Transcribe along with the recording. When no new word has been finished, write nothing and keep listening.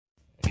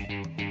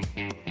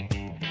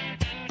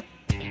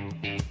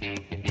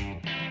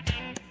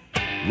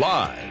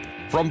Live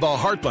from the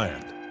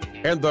heartland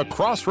and the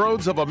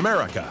crossroads of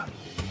America,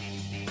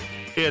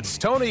 it's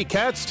Tony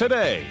Katz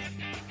Today.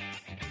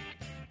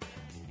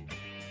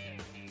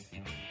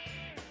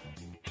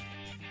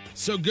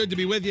 So good to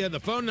be with you. The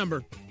phone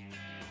number,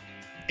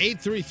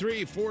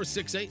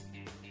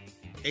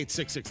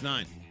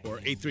 833-468-8669 or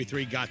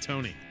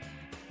 833-GOT-TONY.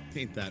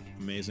 Ain't that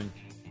amazing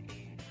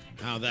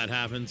how that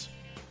happens?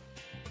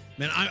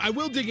 Man, I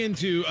will dig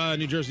into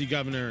New Jersey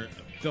Governor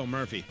Phil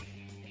Murphy.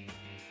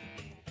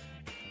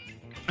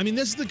 I mean,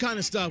 this is the kind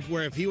of stuff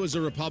where if he was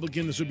a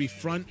Republican, this would be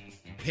front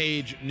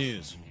page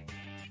news.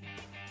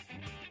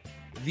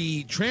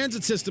 The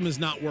transit system is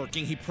not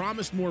working. He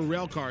promised more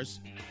rail cars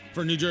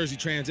for New Jersey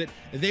Transit.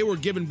 They were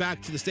given back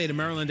to the state of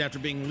Maryland after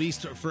being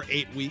leased for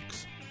 8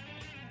 weeks.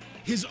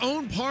 His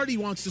own party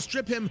wants to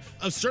strip him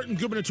of certain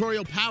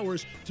gubernatorial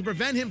powers to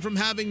prevent him from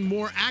having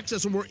more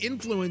access or more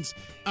influence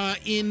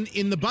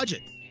in the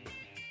budget.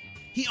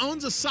 He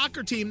owns a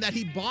soccer team that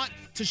he bought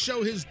to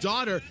show his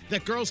daughter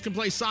that girls can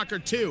play soccer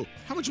too.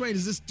 How much money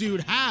does this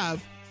dude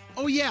have?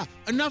 Oh yeah,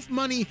 enough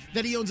money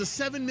that he owns a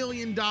 $7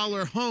 million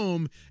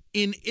home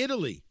in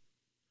Italy.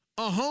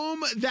 A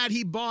home that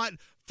he bought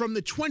from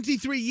the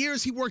 23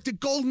 years he worked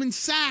at Goldman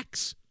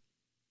Sachs.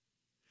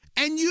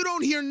 And you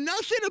don't hear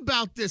nothing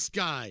about this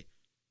guy.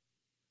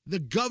 The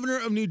governor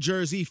of New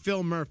Jersey,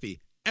 Phil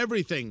Murphy.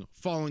 Everything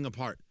falling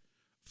apart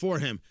for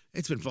him.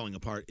 It's been falling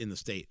apart in the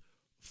state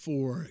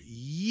for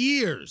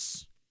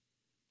years.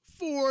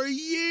 For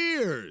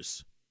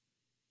years.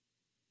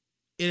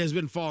 It has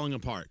been falling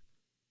apart.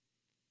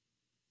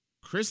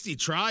 Christie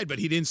tried, but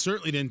he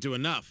certainly didn't do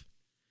enough.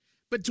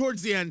 But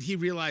towards the end, he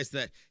realized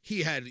that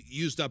he had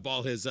used up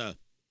all his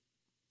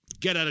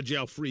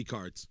get-out-of-jail-free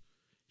cards.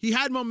 He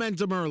had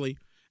momentum early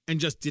and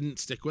just didn't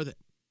stick with it.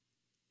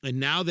 And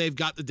now they've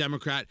got the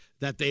Democrat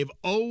that they've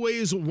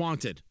always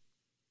wanted.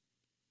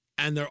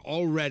 And they're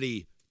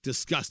already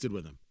disgusted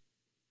with him.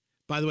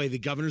 By the way, the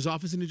governor's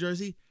office in New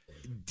Jersey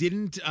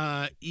didn't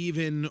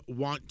even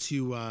want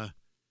to,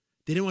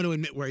 they didn't want to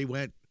admit where he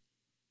went.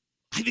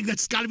 I think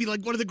that's got to be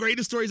like one of the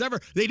greatest stories ever.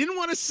 They didn't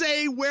want to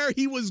say where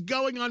he was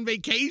going on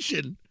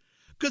vacation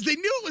because they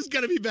knew it was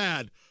going to be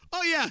bad.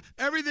 Oh, yeah,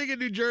 everything in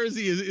New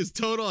Jersey is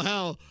total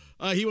hell.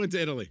 He went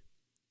to Italy.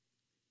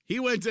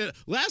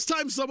 Last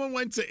time someone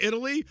went to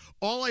Italy,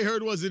 all I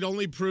heard was it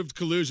only proved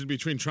collusion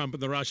between Trump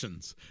and the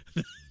Russians.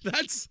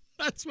 That's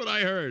what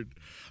I heard.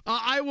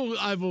 I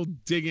will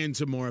dig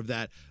into more of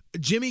that.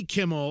 Jimmy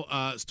Kimmel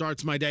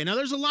starts my day. Now,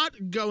 there's a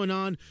lot going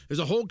on. There's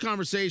a whole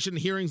conversation,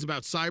 hearings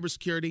about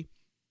cybersecurity.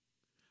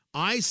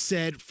 I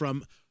said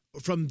from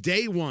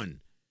day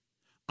one,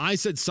 I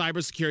said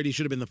cybersecurity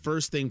should have been the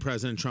first thing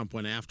President Trump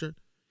went after.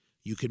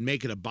 You could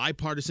make it a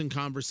bipartisan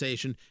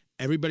conversation.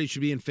 Everybody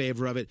should be in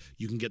favor of it.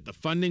 You can get the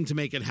funding to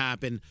make it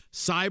happen.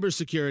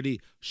 Cybersecurity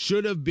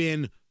should have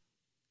been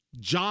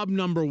job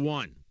number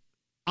one.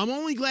 I'm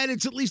only glad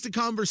it's at least a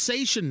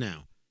conversation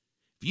now.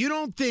 If you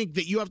don't think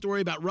that you have to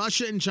worry about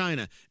Russia and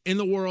China in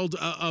the world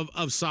of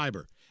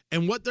cyber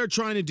and what they're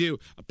trying to do,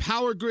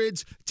 power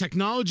grids,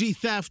 technology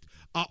theft,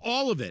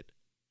 all of it,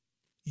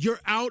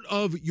 you're out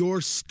of your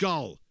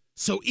skull.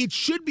 So it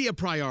should be a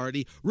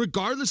priority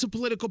regardless of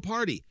political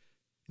party.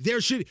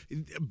 There should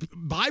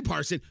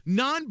bipartisan,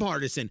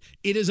 nonpartisan.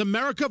 It is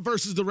America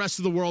versus the rest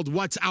of the world.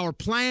 What's our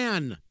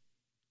plan?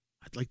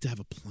 I'd like to have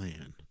a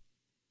plan.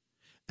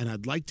 And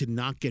I'd like to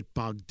not get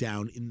bogged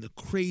down in the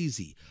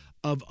crazy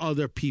of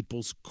other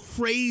people's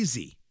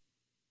crazy.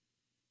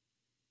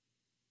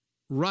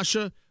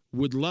 Russia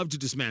would love to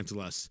dismantle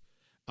us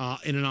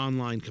in an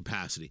online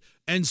capacity.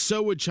 And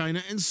so would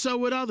China, and so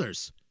would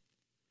others.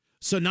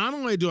 So not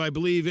only do I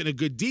believe in a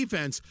good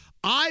defense,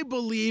 I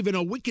believe in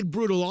a wicked,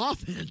 brutal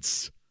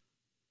offense.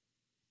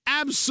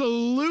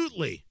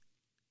 Absolutely.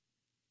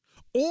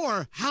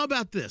 Or how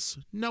about this?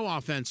 No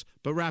offense,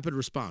 but rapid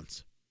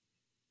response.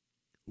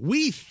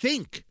 We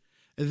think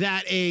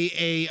that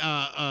a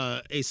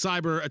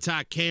cyber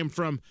attack came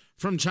from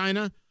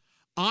China.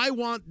 I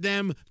want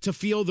them to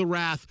feel the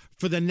wrath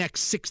for the next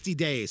 60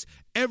 days.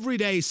 Every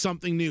day,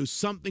 something new,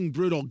 something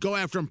brutal. Go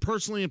after them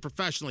personally and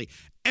professionally,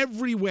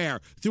 everywhere,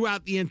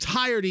 throughout the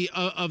entirety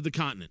of the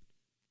continent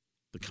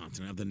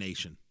of the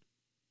nation.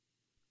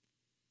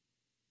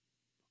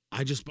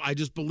 I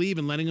just believe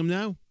in letting them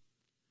know.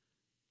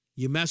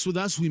 You mess with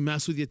us, we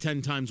mess with you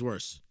 10 times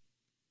worse.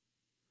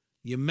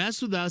 You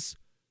mess with us,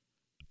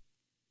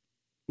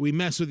 we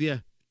mess with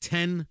you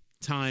 10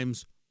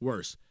 times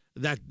worse.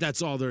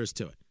 That's all there is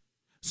to it.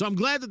 So I'm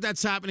glad that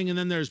that's happening. And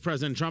then there's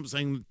President Trump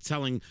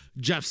telling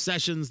Jeff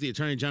Sessions, the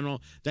Attorney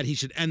General, that he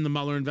should end the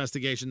Mueller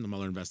investigation. The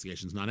Mueller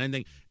investigation's not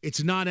ending.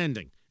 It's not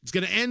ending. It's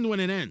going to end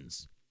when it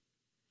ends.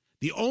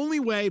 The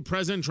only way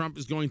President Trump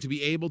is going to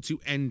be able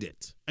to end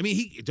it, I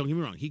mean, don't get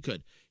me wrong,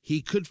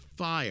 he could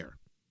fire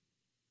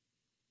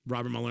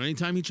Robert Mueller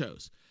anytime he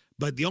chose.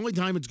 But the only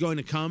time it's going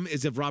to come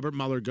is if Robert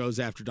Mueller goes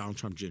after Donald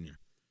Trump Jr.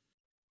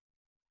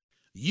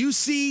 You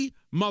see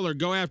Mueller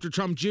go after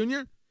Trump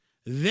Jr.,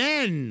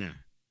 then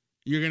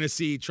you're going to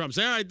see Trump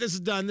say, all right, this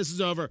is done. This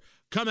is over.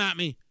 Come at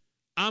me.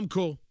 I'm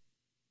cool.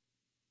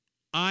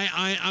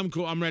 I'm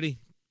cool. I'm ready.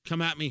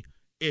 Come at me.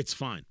 It's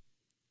fine.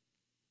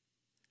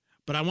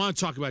 But I want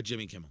to talk about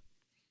Jimmy Kimmel.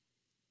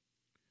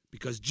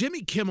 Because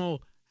Jimmy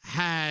Kimmel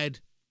had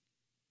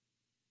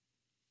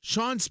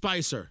Sean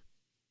Spicer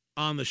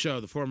on the show,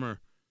 the former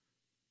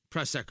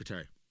press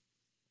secretary.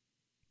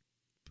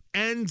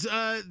 And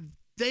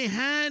they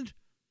had,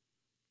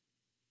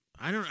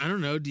 I don't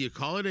know, do you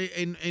call it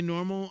a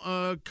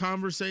normal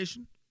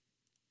conversation?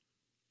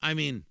 I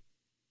mean,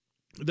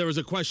 there was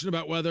a question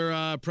about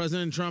whether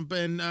President Trump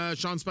and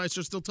Sean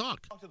Spicer still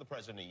talk. Talk to the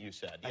president, you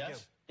said, I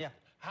yes? do. Yeah.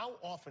 How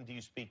often do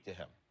you speak to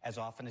him? As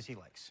often as he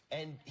likes.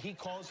 And he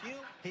calls you?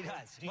 He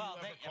does. Do you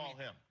ever call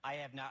him?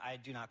 I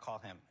do not call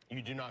him.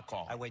 You do not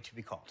call him? I wait to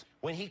be called.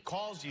 When he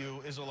calls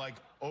you, is it like,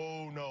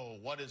 oh no,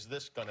 what is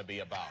this going to be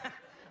about?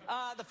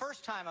 The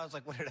first time I was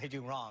like, what did I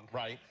do wrong?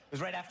 Right. It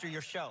was right after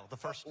your show, the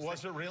first.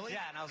 Was it really?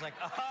 Yeah, and I was like,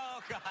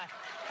 oh, God.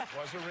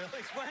 Was it really?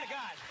 I swear to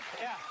God,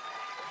 yeah.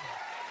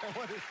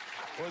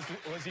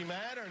 Was he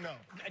mad or no?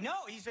 No,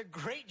 he's a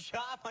great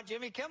job on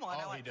Jimmy Kimmel.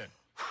 And Oh, he did.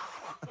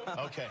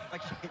 Okay.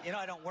 Like,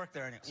 I don't work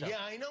there anymore. So. Yeah,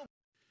 I know.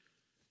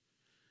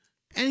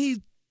 And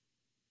he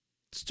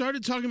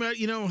started talking about,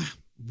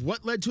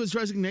 what led to his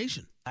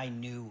resignation. I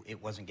knew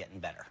it wasn't getting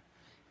better.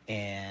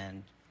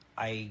 And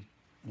I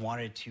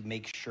wanted to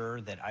make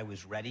sure that I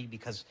was ready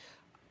because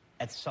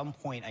at some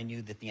point I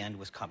knew that the end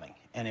was coming,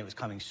 and it was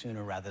coming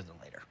sooner rather than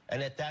later.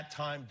 And at that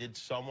time, did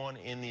someone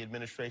in the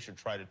administration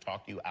try to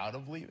talk you out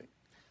of leaving?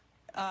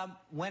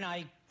 When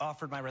I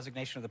offered my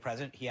resignation to the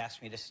president, he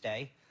asked me to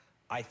stay.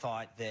 I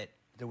thought that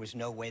there was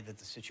no way that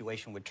the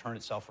situation would turn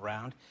itself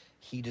around.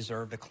 He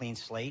deserved a clean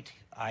slate.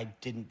 I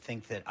didn't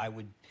think that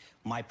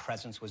my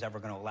presence was ever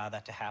going to allow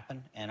that to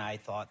happen, and I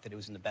thought that it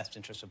was in the best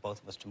interest of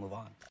both of us to move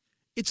on.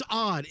 It's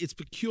odd, it's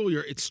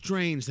peculiar, it's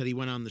strange that he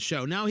went on the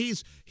show. Now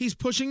he's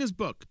pushing his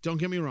book. Don't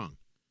get me wrong.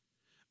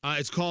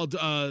 It's called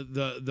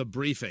the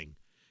Briefing,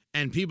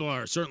 and people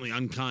are certainly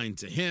unkind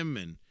to him.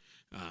 And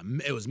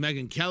it was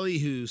Megyn Kelly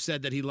who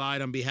said that he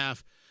lied on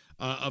behalf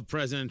of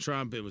President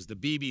Trump. It was the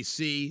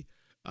BBC.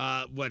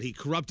 He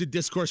corrupted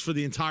discourse for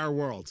the entire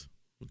world.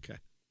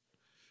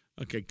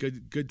 Okay,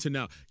 good to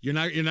know. You're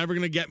never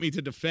going to get me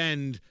to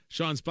defend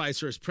Sean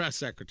Spicer as press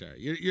secretary.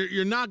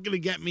 You're not going to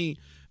get me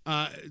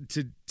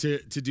to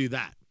do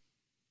that.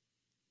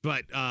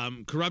 But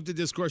corrupted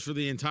discourse for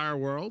the entire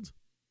world.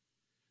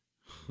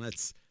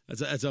 That's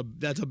a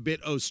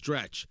bit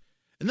stretch.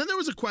 And then there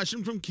was a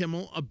question from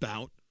Kimmel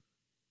about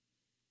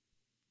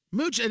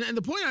Mooch, and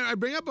the point I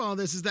bring up all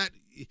this is that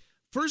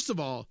first of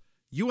all,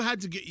 you had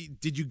to get.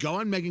 Did you go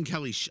on Megyn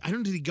Kelly's?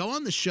 Did he go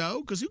on the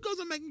show? Because who goes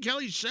on Megyn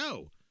Kelly's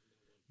show?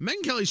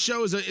 Megyn Kelly's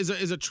show is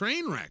a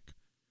train wreck.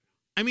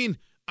 I mean,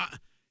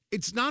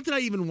 it's not that I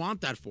even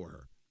want that for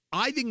her.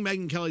 I think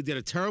Megyn Kelly did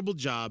a terrible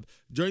job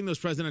during those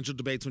presidential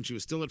debates when she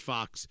was still at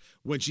Fox,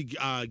 when she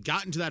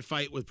got into that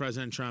fight with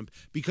President Trump,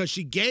 because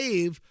she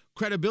gave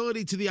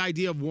credibility to the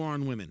idea of war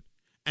on women.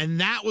 And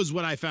that was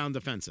what I found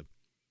offensive.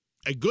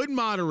 A good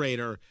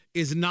moderator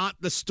is not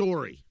the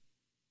story,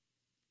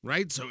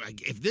 right? So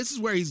if this is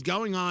where he's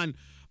going on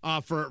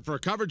for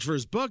coverage for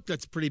his book,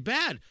 that's pretty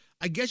bad.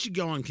 I guess you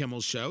go on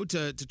Kimmel's show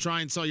to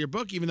try and sell your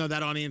book, even though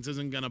that audience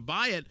isn't going to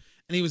buy it.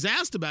 And he was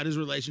asked about his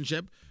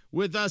relationship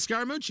with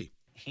Scaramucci.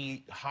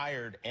 He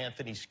hired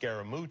Anthony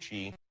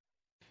Scaramucci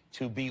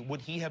to be,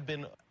 would you have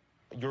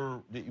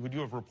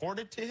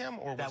reported to him?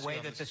 Or that way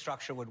that the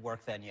structure would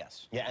work then,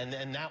 yes. Yeah,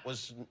 and that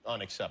was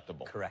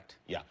unacceptable. Correct.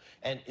 Yeah,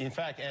 and in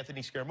fact,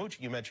 Anthony Scaramucci,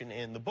 you mentioned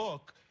in the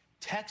book,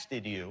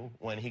 texted you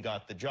when he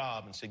got the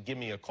job and said, give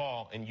me a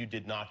call, and you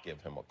did not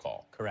give him a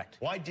call. Correct.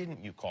 Why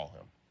didn't you call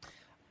him?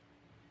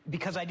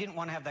 Because I didn't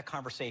want to have that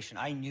conversation.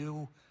 I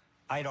knew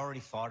I'd already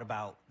thought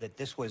about that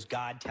this was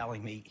God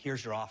telling me,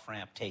 here's your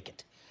off-ramp, take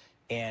it.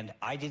 And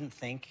I didn't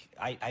think,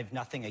 I have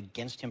nothing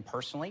against him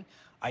personally.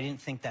 I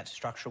didn't think that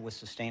structure was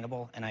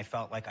sustainable, and I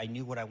felt like I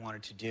knew what I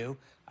wanted to do.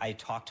 I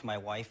talked to my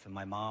wife and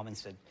my mom and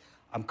said,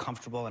 I'm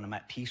comfortable and I'm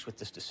at peace with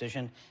this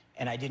decision,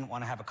 and I didn't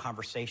want to have a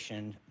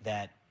conversation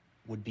that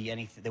would be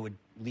anything that would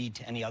lead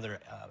to any other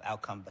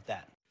outcome but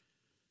that.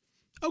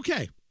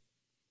 Okay.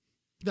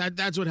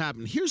 That's what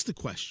happened. Here's the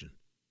question.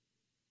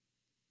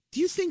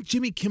 Do you think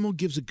Jimmy Kimmel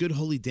gives a good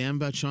holy damn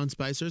about Sean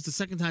Spicer? It's the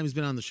second time he's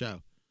been on the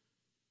show.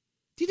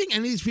 Do you think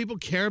any of these people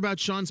care about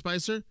Sean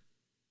Spicer?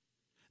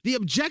 The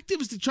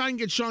objective is to try and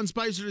get Sean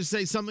Spicer to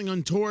say something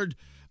untoward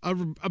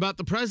about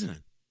the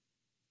president.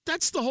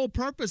 That's the whole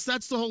purpose.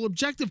 That's the whole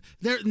objective.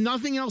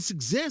 Nothing else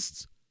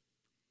exists.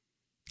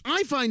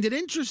 I find it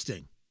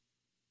interesting.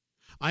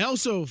 I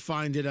also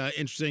find it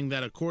interesting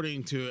that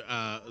according to,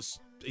 I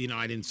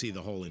didn't see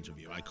the whole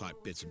interview. I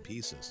caught bits and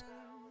pieces.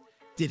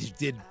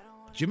 Did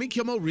Jimmy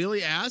Kimmel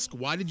really ask,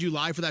 why did you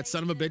lie for that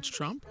son of a bitch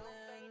Trump?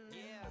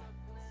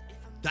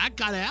 That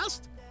got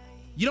asked?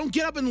 You don't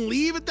get up and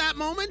leave at that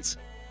moment?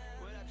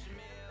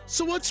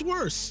 So what's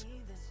worse?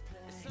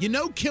 You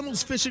know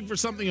Kimmel's fishing for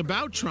something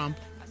about Trump.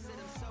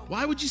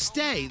 Why would you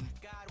stay?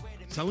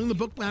 Selling the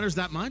book matters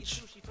that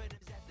much?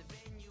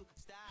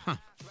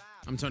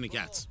 I'm Tony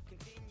Katz.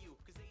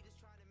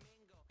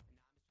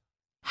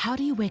 How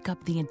do you wake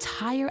up the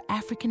entire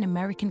African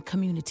American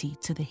community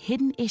to the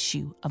hidden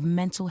issue of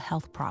mental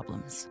health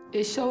problems?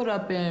 It showed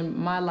up in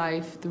my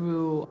life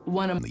through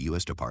one of the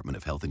U.S. Department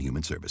of Health and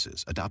Human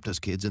Services. Adopt Us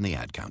Kids and the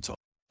Ad Council.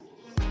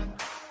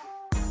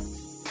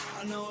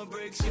 I know it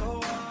breaks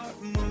your heart.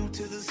 Moved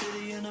to the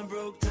city in a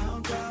broke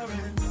down car.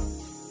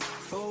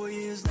 4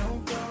 years,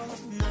 no call.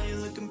 Now you're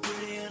looking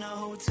pretty in a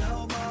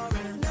hotel bar.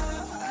 And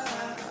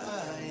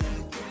I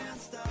can't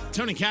stop.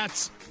 Tony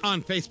Katz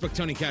on Facebook,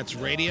 Tony Katz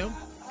Radio.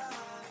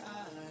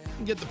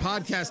 Get the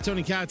podcast,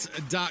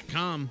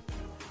 TonyKatz.com.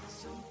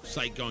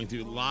 Site going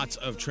through lots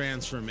of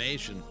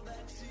transformation.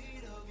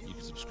 You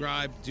can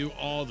subscribe, do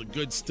all the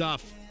good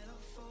stuff.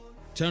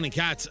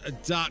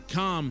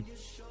 TonyKatz.com.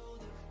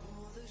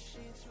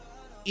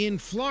 In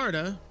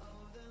Florida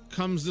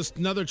comes this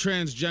another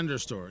transgender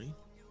story.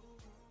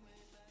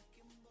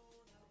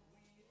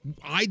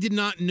 I did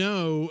not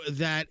know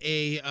that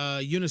a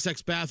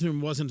unisex bathroom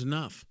wasn't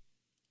enough.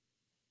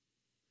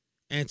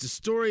 And it's a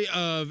story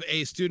of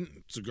a student,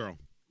 it's a girl,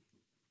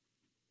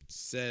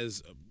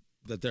 says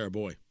that they're a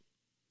boy.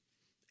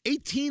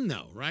 18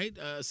 though, right?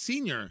 A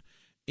senior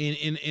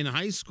in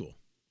high school.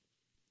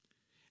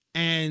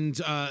 And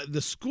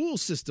the school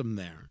system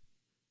there,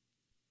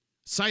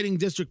 citing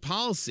district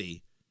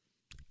policy,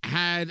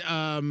 had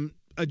a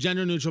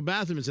gender-neutral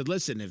bathroom and said,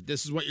 listen, if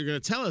this is what you're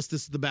going to tell us,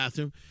 this is the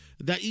bathroom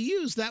that you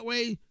use. That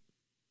way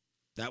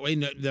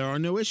no, there are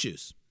no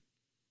issues.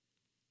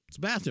 It's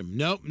a bathroom.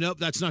 Nope,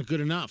 that's not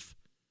good enough.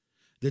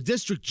 The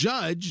district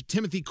judge,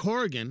 Timothy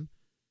Corrigan,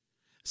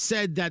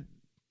 said that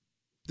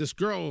this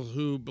girl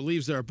who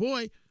believes they're a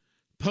boy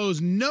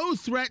posed no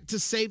threat to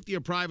safety or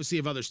privacy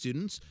of other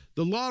students.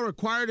 The law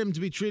required him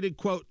to be treated,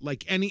 quote,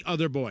 like any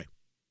other boy.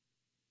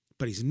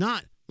 But he's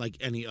not like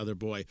any other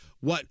boy.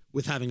 What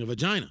with having a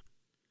vagina?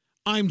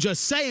 I'm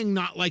just saying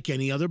not like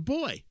any other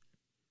boy.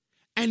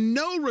 And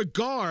no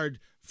regard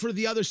for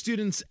the other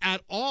students at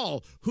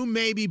all who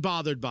may be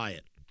bothered by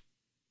it,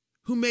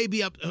 who may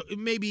be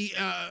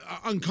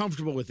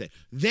uncomfortable with it.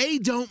 They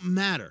don't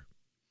matter.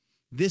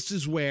 This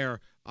is where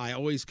I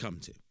always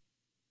come to.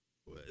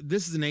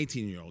 This is an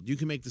 18-year-old. You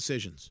can make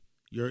decisions.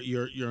 You're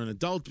an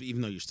adult,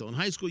 even though you're still in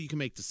high school, you can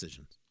make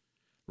decisions.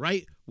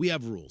 Right? We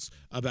have rules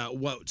about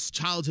what's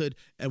childhood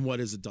and what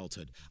is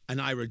adulthood. And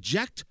I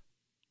reject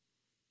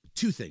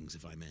two things,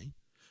 if I may.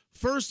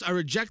 First, I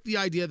reject the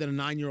idea that a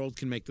 9-year-old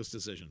can make this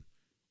decision.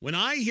 When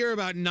I hear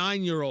about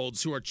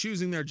 9-year-olds who are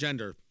choosing their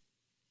gender,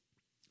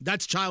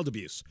 that's child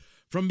abuse.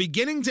 From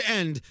beginning to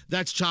end,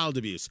 that's child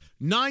abuse.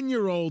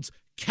 9-year-olds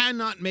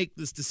cannot make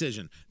this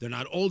decision. They're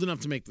not old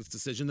enough to make this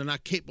decision. They're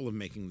not capable of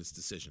making this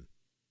decision.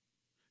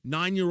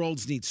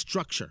 9-year-olds need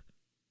structure.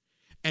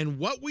 And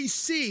what we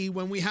see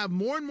when we have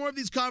more and more of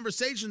these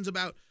conversations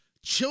about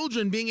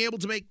children being able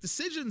to make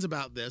decisions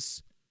about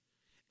this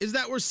is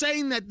that we're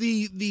saying that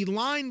the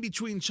line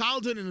between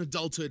childhood and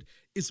adulthood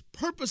is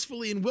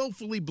purposefully and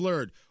willfully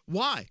blurred.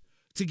 Why?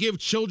 To give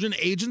children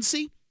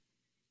agency?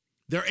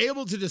 They're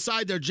able to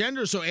decide their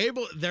gender, so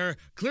they're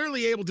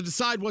clearly able to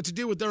decide what to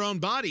do with their own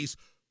bodies.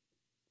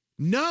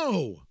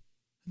 No,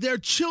 they're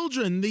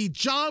children. The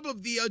job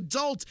of the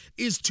adult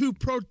is to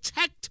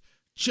protect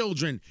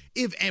children,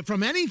 if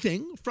from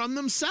anything, from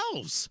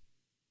themselves.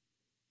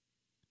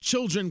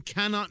 Children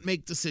cannot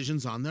make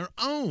decisions on their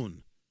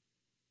own.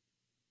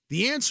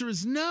 The answer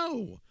is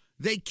no.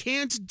 They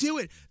can't do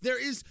it.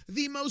 There is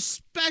the most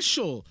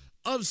special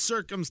of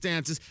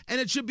circumstances, and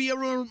it should be a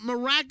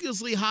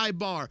miraculously high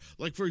bar.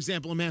 Like, for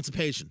example,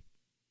 emancipation.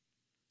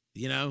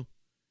 You know,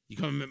 you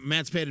become an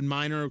emancipated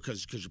minor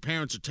because your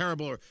parents are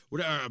terrible or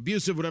whatever,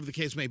 abusive, whatever the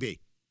case may be.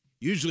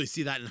 You usually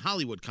see that in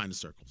Hollywood kind of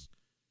circles.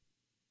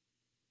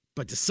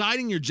 But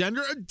deciding your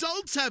gender,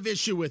 adults have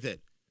issue with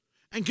it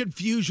and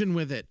confusion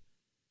with it.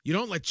 You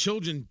don't let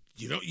children,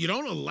 you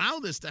don't allow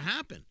this to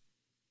happen.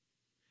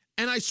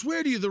 And I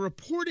swear to you, the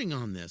reporting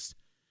on this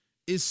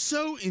is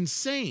so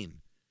insane.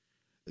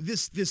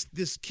 This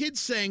kid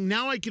saying,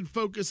 now I can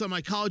focus on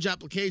my college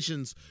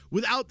applications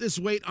without this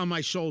weight on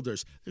my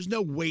shoulders. There's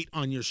no weight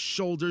on your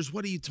shoulders.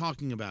 What are you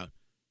talking about?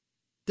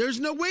 There's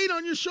no weight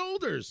on your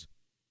shoulders.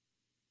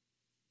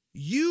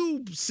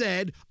 You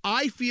said,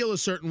 I feel a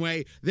certain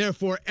way,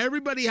 therefore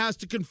everybody has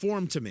to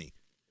conform to me.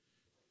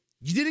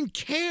 You didn't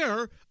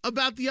care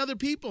about the other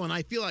people, and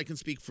I feel I can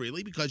speak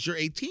freely because you're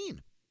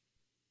 18.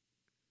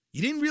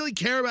 You didn't really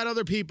care about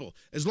other people.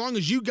 As long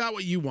as you got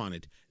what you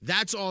wanted,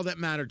 that's all that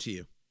mattered to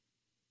you.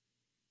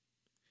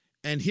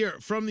 And here,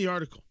 from the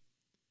article,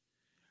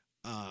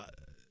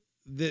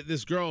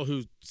 this girl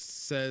who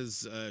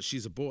says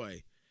she's a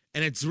boy,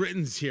 and it's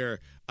written here,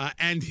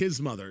 and his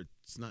mother.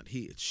 It's not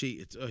he, it's she.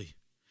 It's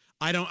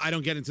I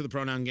don't get into the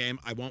pronoun game.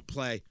 I won't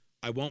play.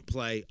 I'm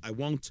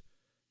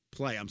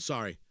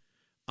sorry.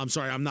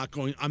 I'm not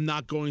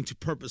going to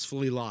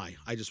purposefully lie.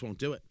 I just won't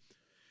do it.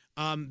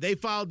 They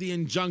filed the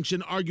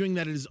injunction arguing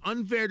that it is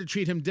unfair to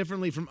treat him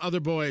differently from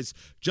other boys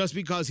just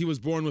because he was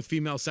born with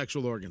female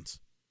sexual organs.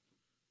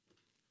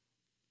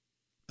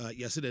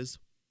 Yes, it is.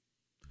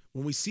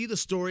 When we see the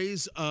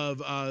stories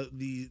of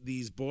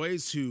these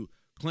boys who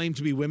claim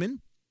to be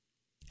women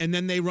and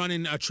then they run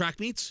in track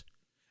meets,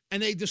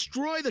 and they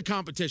destroy the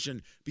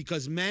competition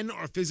because men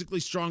are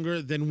physically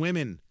stronger than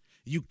women.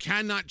 You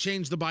cannot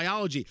change the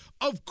biology.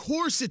 Of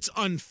course it's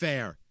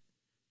unfair.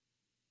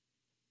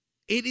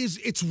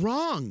 It's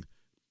wrong.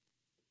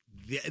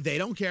 They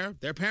don't care.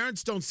 Their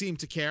parents don't seem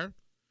to care.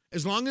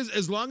 As long as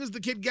the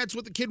kid gets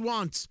what the kid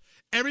wants,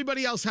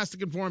 everybody else has to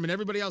conform and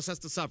everybody else has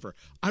to suffer.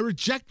 I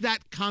reject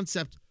that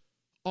concept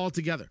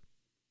altogether.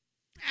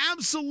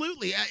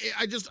 Absolutely.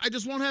 I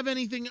just won't have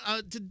anything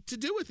to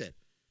do with it.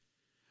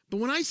 But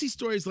when I see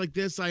stories like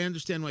this, I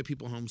understand why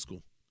people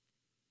homeschool.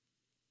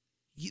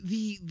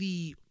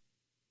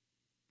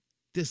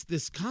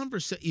 This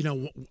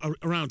conversation,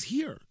 around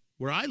here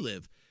where I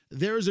live,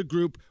 there is a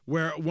group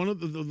where one of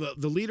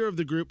the leader of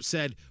the group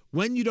said,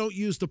 when you don't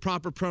use the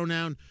proper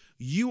pronoun,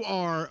 you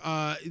are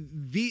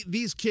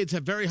these kids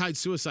have very high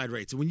suicide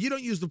rates. And when you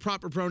don't use the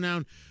proper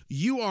pronoun,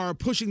 you are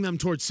pushing them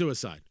towards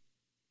suicide.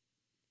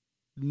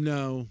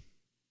 No,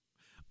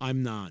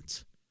 I'm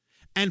not.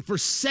 And for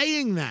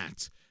saying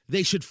that,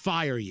 they should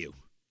fire you.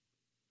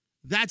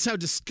 That's how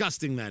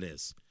disgusting that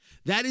is.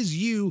 That is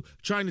you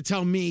trying to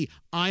tell me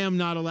I am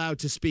not allowed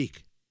to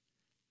speak.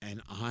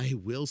 And I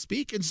will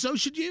speak, and so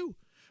should you.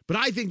 But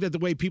I think that the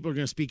way people are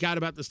going to speak out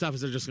about this stuff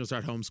is they're just going to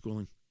start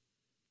homeschooling.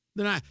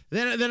 They're not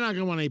going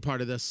to want any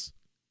part of this.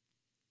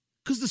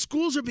 Because the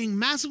schools are being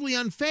massively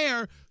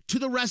unfair to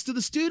the rest of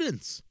the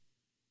students.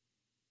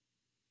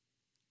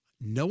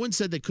 No one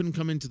said they couldn't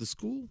come into the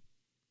school.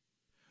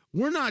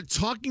 We're not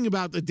talking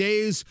about the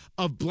days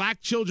of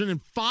black children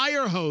and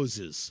fire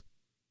hoses.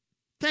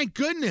 Thank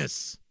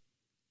goodness.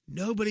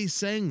 Nobody's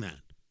saying that.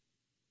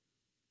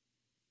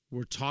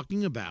 We're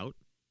talking about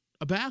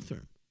a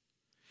bathroom.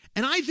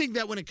 And I think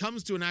that when it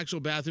comes to an actual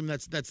bathroom,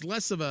 that's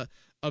less of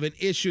an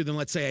issue than,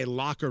 let's say, a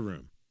locker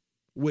room,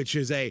 which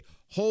is a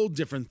whole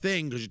different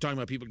thing because you're talking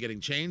about people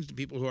getting changed and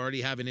people who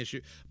already have an issue,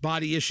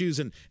 body issues,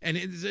 and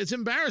it's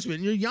embarrassment.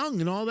 And you're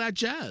young and all that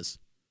jazz.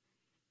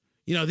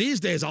 These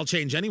days I'll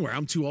change anywhere.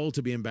 I'm too old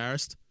to be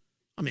embarrassed.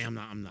 I mean,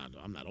 I'm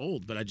not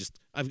old, but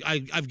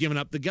I've given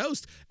up the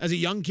ghost as a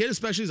young kid,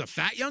 especially as a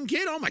fat young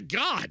kid. Oh my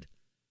God,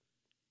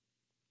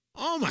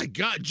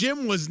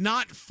 gym was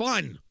not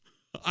fun,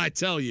 I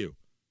tell you.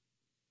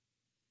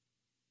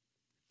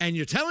 And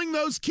you're telling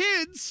those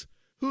kids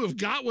who have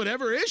got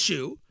whatever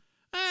issue,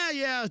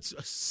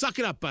 suck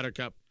it up,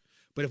 Buttercup.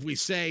 But if we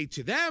say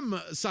to them,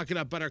 suck it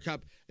up,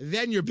 Buttercup,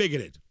 then you're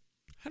bigoted.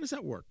 How does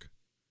that work?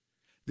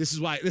 This is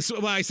why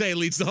I say it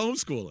leads to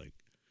homeschooling.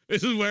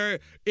 This is where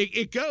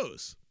it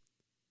goes.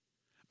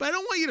 But I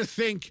don't want you to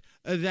think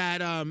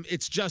that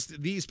it's just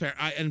these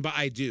parents. But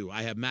I do.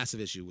 I have massive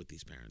issue with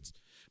these parents.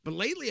 But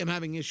lately I'm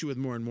having issue with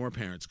more and more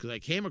parents because I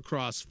came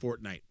across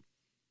Fortnite.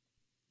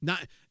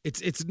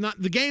 It's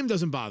not, the game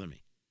doesn't bother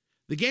me.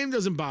 The game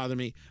doesn't bother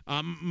me.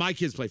 My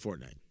kids play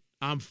Fortnite.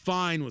 I'm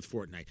fine with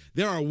Fortnite.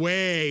 There are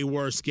way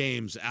worse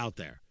games out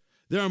there.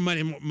 There are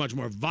much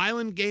more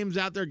violent games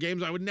out there,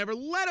 games I would never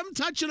let them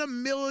touch in a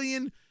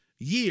million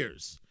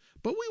years.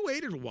 But we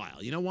waited a while,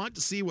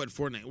 to see what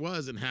Fortnite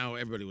was and how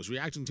everybody was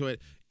reacting to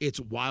it. It's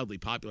wildly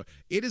popular.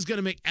 It is going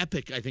to make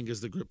Epic, I think, is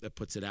the group that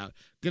puts it out,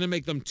 going to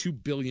make them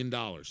 $2 billion.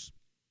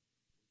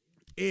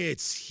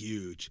 It's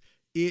huge.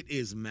 It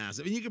is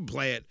massive. And you can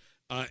play it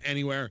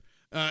anywhere.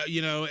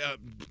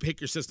 Pick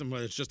your system,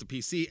 whether it's just a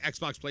PC,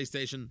 Xbox,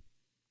 PlayStation,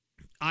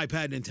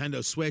 iPad,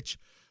 Nintendo, Switch,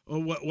 or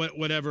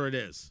whatever it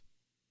is.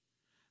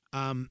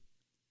 And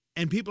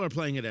people are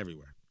playing it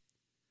everywhere.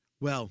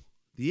 Well,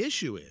 the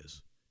issue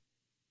is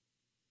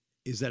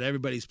that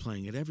everybody's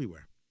playing it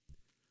everywhere.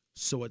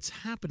 So what's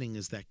happening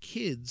is that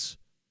kids,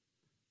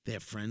 they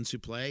have friends who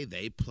play,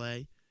 they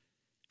play,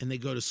 and they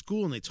go to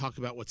school and they talk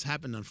about what's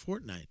happened on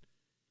Fortnite.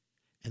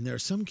 And there are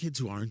some kids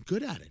who aren't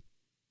good at it.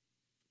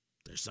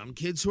 There's some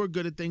kids who are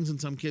good at things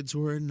and some kids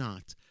who are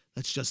not.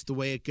 That's just the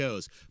way it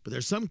goes. But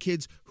there's some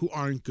kids who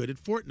aren't good at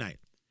Fortnite.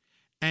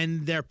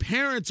 And their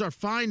parents are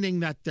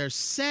finding that they're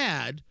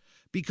sad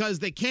because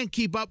they can't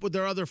keep up with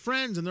their other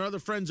friends, and their other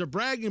friends are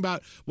bragging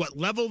about what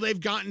level they've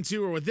gotten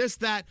to or with this,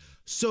 that.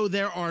 So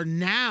there are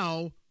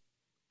now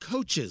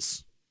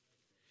coaches.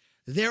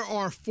 There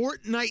are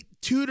Fortnite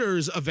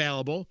tutors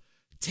available,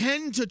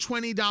 $10 to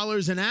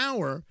 $20 an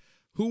hour,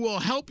 who will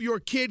help your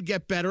kid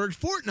get better at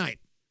Fortnite.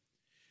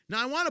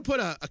 Now, I want to put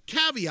a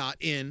caveat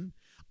in.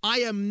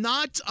 I am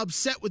not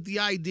upset with the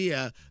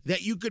idea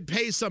that you could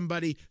pay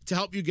somebody to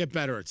help you get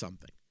better at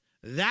something.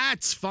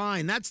 That's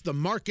fine. That's the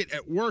market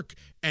at work,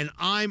 and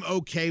I'm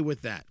okay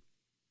with that.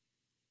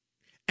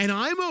 And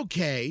I'm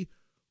okay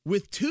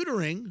with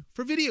tutoring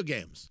for video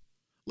games.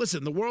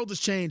 Listen, the world has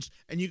changed,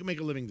 and you can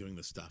make a living doing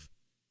this stuff.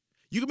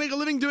 You can make a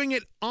living doing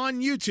it on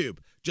YouTube.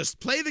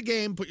 Just play the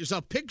game, put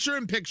yourself picture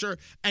in picture,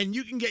 and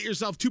you can get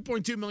yourself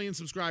 2.2 million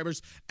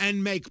subscribers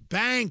and make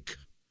bank.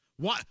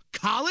 What?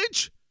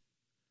 College?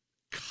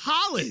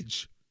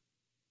 College?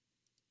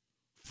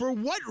 For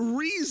what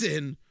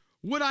reason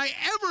would I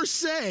ever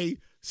say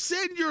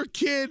send your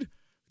kid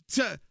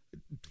to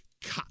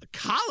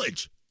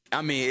college?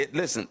 I mean,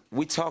 listen,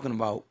 we talking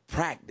about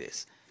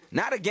practice.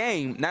 Not a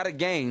game.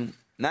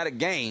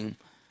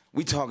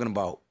 We talking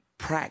about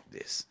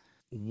practice.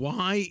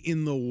 Why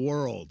in the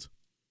world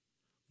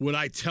would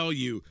I tell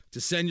you to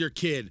send your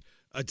kid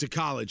to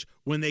college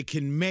when they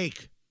can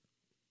make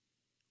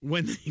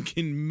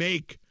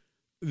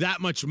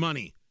that much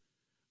money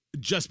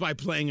just by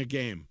playing a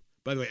game?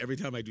 By the way, every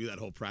time I do that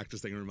whole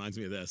practice thing, it reminds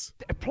me of this.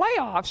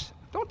 Playoffs?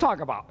 Don't talk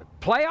about it.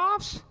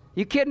 Playoffs?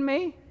 You kidding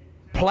me?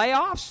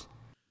 Playoffs?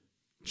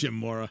 Jim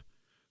Mora.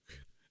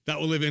 That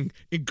will live in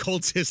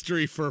Colts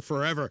history for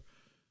forever.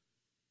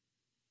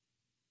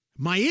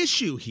 My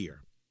issue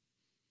here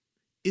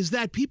is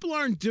that people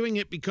aren't doing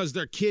it because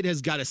their kid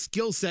has got a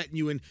skill set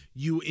and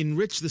you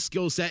enrich the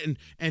skill set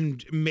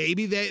and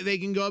maybe they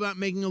can go about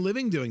making a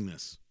living doing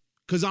this.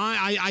 Because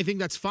I think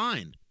that's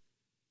fine.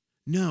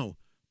 No,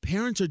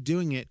 parents are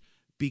doing it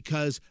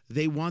because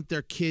they want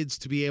their kids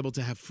to be able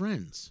to have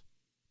friends.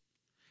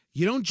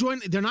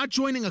 They're not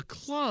joining a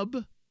club.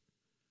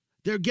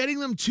 They're getting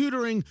them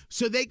tutoring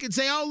so they can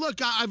say, oh, look,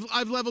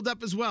 I've leveled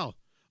up as well.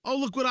 Oh,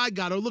 look what I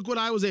got. Oh, look what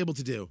I was able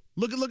to do.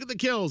 Look at the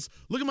kills.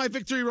 Look at my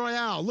victory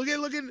royale. Look at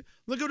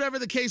whatever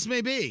the case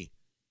may be.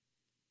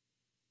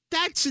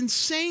 That's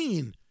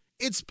insane.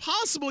 It's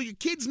possible your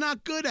kid's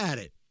not good at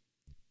it.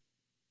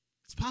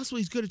 It's possible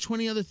he's good at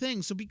 20 other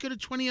things, so be good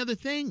at 20 other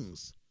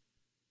things.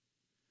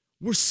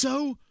 We're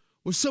so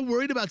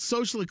worried about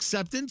social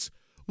acceptance.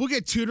 We'll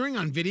get tutoring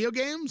on video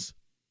games.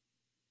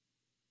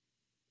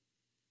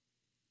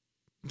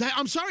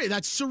 I'm sorry,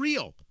 that's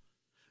surreal.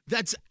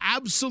 That's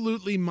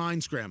absolutely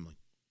mind-scrambling.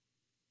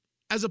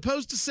 As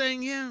opposed to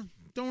saying, yeah,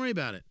 don't worry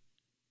about it.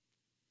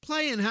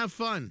 Play and have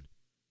fun.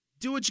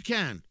 Do what you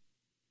can.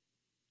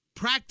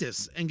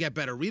 Practice and get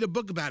better. Read a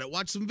book about it.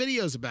 Watch some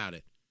videos about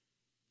it.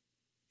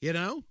 You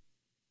know?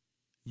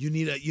 You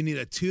need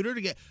a tutor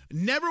to get...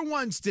 Never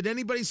once did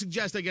anybody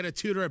suggest I get a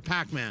tutor at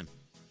Pac-Man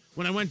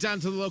when I went down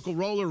to the local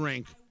roller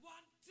rink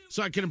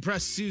so I could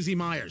impress Susie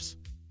Myers.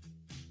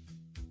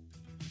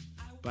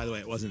 By the way,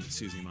 it wasn't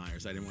Susie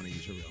Myers. I didn't want to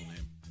use her real name.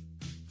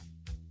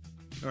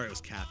 Or it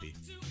was Kathy.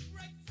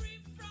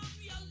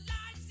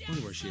 I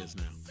wonder where she is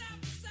now.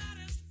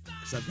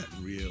 Because I've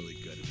gotten really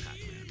good at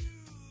Pac-Man.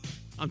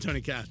 I'm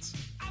Tony Katz.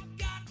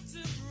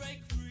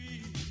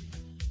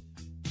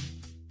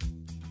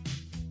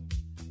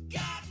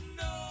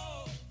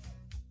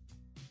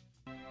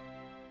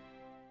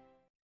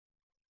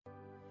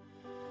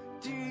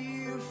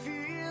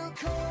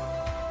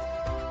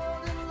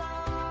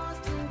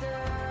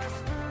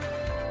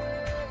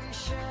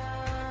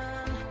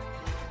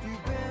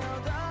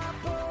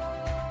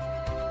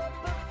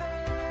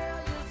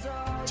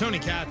 Tony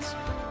Katz.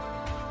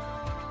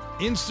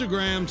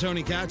 Instagram,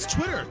 Tony Katz.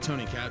 Twitter,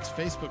 Tony Katz.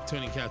 Facebook,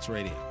 Tony Katz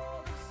Radio.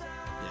 Yeah,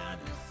 I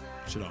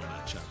know. Should all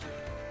match up.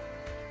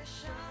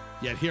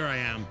 Yet here I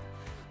am.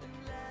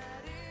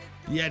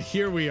 Yet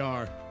here we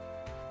are.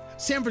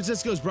 San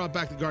Francisco's brought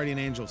back the Guardian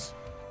Angels.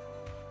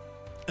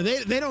 And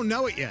they don't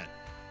know it yet.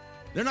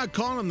 They're not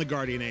calling them the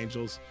Guardian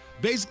Angels.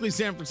 Basically,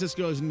 San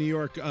Francisco is New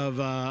York of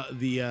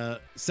the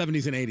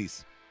 70s and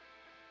 80s.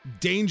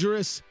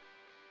 Dangerous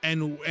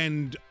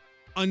and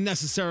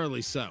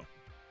unnecessarily so.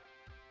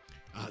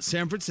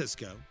 San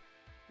Francisco,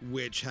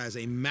 which has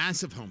a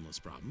massive homeless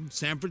problem.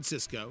 San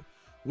Francisco,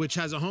 which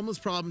has a homeless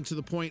problem to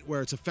the point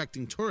where it's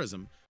affecting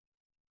tourism.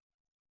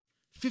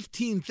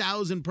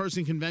 15,000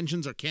 person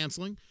conventions are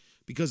canceling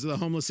because of the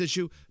homeless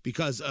issue,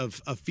 because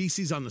of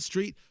feces on the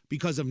street,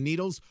 because of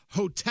needles.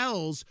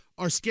 Hotels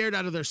are scared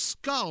out of their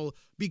skull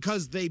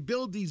because they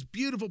build these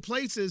beautiful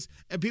places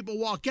and people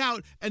walk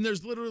out and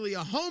there's literally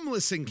a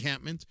homeless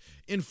encampment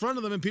in front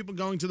of them and people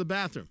going to the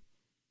bathroom.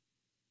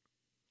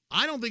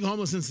 I don't think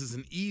homelessness is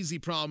an easy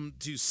problem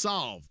to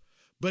solve,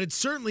 but it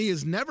certainly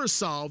is never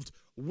solved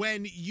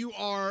when you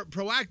are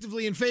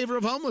proactively in favor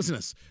of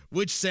homelessness,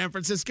 which San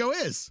Francisco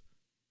is.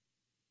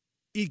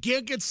 It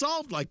can't get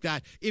solved like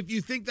that if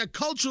you think that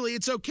culturally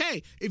it's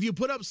okay. If you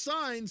put up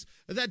signs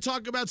that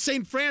talk about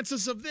St.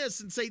 Francis of this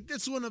and say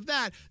this one of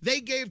that,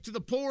 they gave to the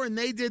poor and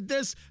they did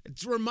this,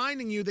 it's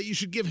reminding you that you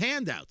should give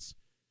handouts.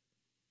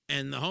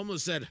 And the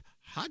homeless said,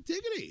 hot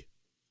diggity,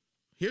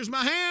 here's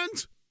my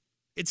hand.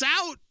 It's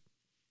out.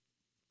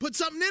 Put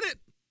something in it.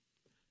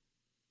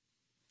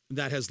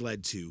 That has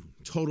led to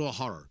total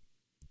horror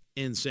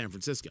in San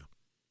Francisco.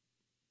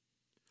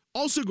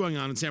 Also going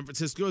on in San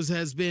Francisco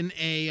has been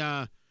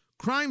a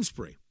crime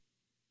spree,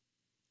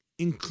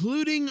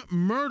 including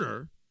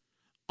murder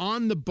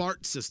on the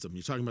BART system.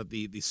 You're talking about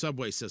the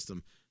subway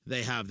system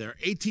they have there.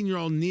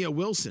 18-year-old Nia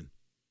Wilson,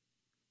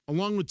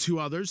 along with two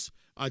others,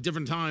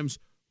 different times,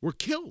 were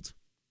killed.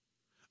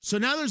 So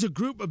now there's a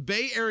group of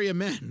Bay Area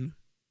men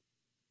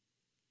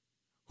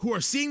who are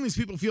seeing these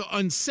people feel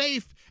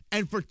unsafe,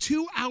 and for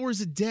 2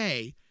 hours a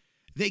day,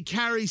 they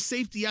carry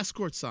safety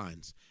escort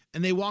signs,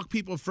 and they walk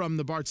people from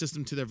the BART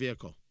system to their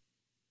vehicle.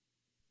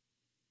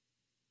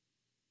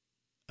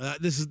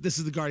 This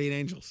is the Guardian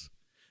Angels.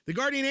 The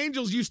Guardian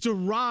Angels used to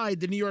ride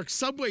the New York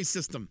subway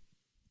system.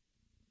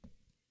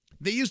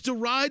 They used to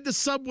ride the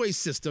subway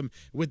system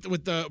with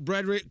the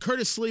bread.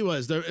 Curtis Sliwa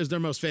is their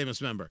most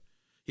famous member.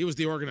 He was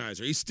the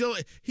organizer. He's still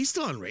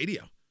on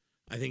radio.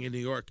 I think, in New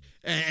York,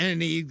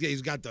 and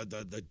he's got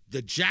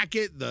the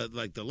jacket,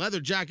 the leather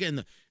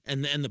jacket,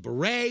 and the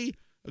beret,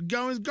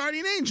 going as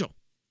guardian angel.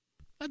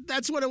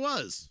 That's what it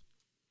was.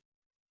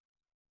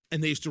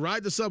 And they used to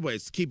ride the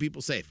subways to keep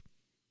people safe.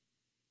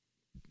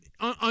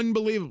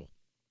 Unbelievable.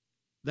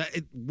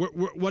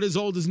 What is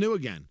old is new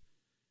again.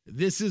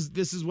 This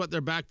is what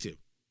they're back to.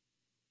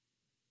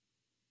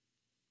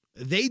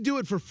 They do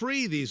it for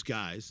free, these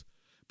guys.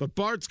 But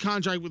BART's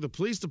contract with the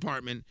police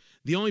department,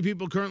 the only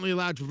people currently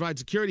allowed to provide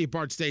security at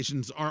BART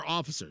stations are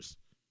officers.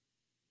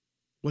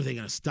 What, are they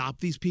going to stop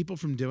these people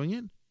from doing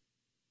it?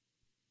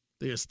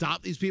 They're going to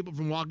stop these people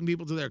from walking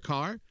people to their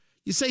car?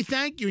 You say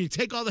thank you and you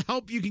take all the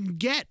help you can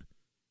get.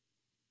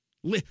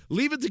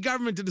 Leave it to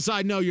government to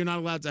decide, no, you're not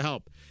allowed to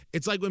help.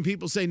 It's like when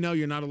people say, no,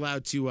 you're not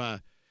allowed to,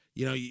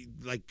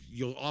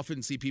 you'll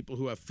often see people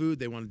who have food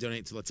they want to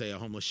donate to, let's say, a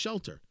homeless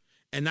shelter.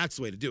 And that's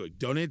the way to do it.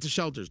 Donate it to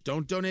shelters.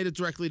 Don't donate it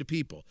directly to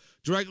people.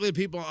 Directly to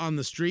people on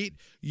the street,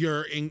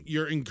 you're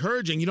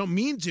encouraging, you don't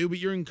mean to, but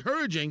you're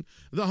encouraging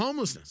the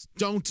homelessness.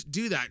 Don't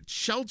do that.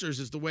 Shelters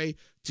is the way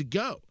to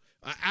go.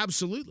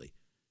 Absolutely.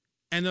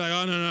 And they're like,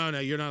 oh, no,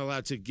 you're not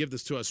allowed to give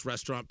this to us,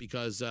 restaurant,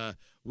 because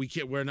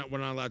we're not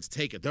allowed to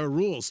take it. There are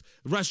rules.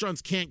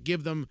 Restaurants can't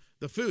give them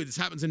the food. This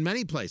happens in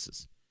many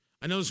places.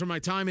 I know this from my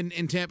time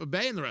in Tampa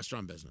Bay in the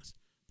restaurant business.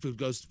 Food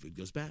goes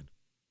bad.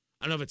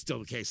 I don't know if it's still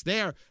the case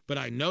there, but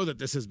I know that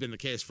this has been the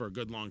case for a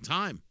good long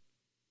time.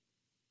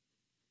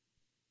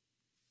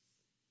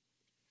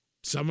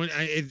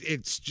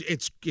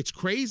 It's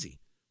crazy.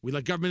 We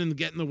let government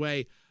get in the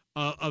way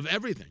of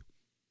everything.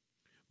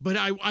 But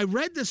I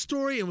read this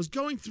story and was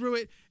going through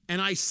it,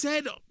 and I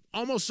said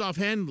almost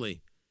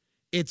offhandedly,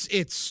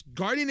 it's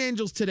Guardian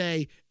Angels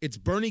today, it's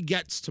Bernie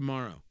Getz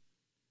tomorrow.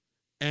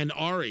 And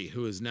Ari,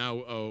 who is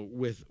now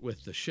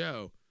with the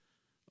show,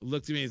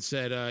 looked at me and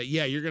said,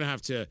 yeah, you're going to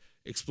have to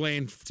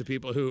explain to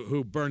people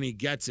who Bernie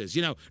Getz is.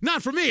 You know,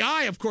 not for me.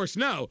 I, of course,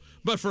 know.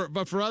 But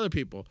for other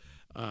people.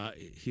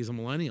 He's a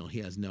millennial. He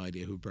has no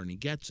idea who Bernie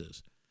Getz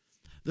is.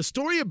 The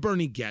story of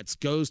Bernie Getz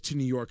goes to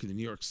New York and the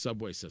New York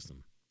subway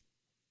system.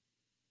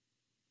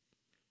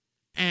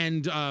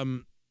 And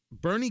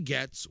Bernie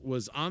Getz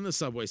was on the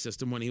subway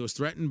system when he was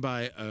threatened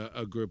by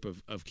a group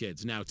of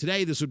kids. Now,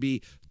 today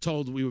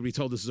we would be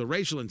told this is a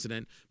racial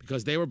incident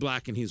because they were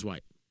black and he's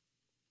white.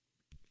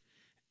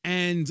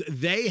 And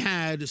they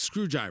had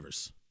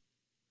screwdrivers.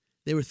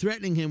 They were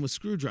threatening him with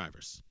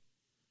screwdrivers.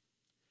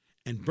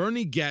 And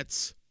Bernie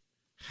Getz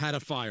had a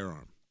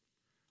firearm.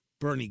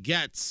 Bernie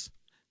Getz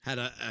had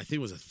I think it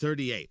was a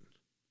 .38.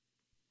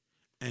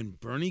 And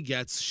Bernie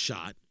Getz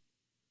shot.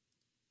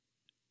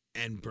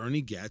 And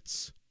Bernie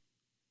Getz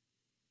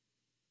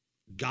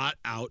got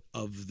out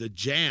of the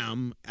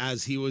jam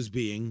as he was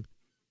being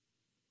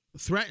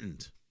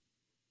threatened.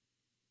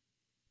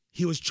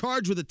 He was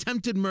charged with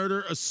attempted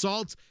murder,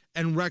 assault,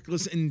 and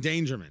reckless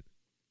endangerment.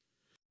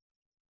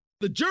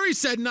 The jury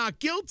said not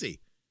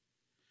guilty.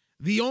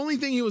 The only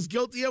thing he was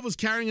guilty of was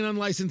carrying an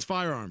unlicensed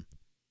firearm.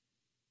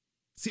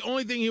 It's the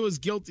only thing he was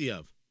guilty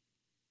of.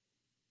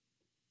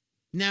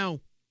 Now,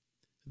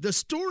 the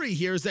story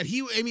here is that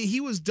he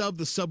was dubbed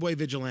the subway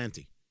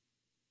vigilante.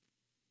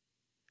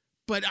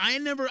 But I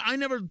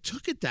never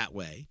took it that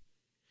way.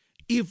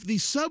 If the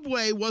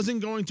subway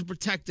wasn't going to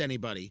protect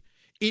anybody,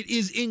 it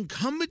is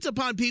incumbent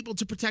upon people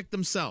to protect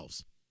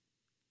themselves.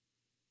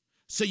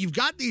 So you've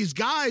got these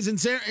guys in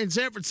San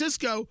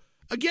Francisco.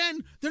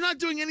 Again, they're not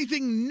doing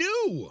anything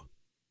new.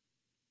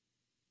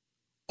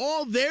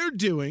 All they're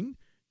doing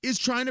is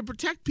trying to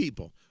protect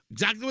people.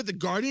 Exactly what the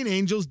Guardian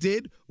Angels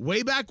did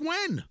way back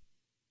when.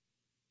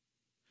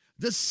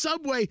 The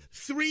subway,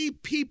 3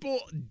 people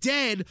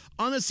dead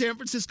on the San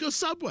Francisco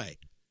subway.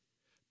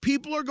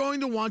 People are going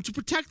to want to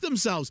protect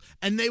themselves,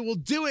 and they will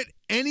do it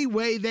any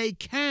way they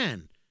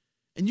can.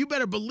 And you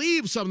better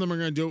believe some of them are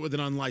going to do it with an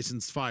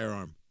unlicensed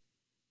firearm.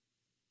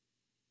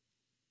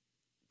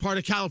 Part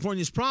of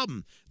California's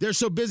problem. They're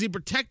so busy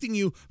protecting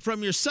you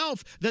from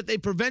yourself that they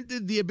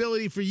prevented the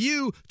ability for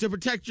you to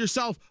protect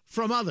yourself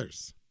from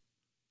others.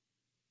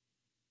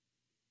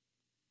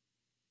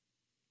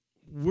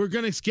 We're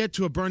going to get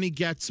to a Bernie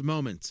Getz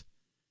moment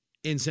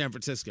in San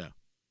Francisco.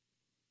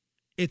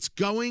 It's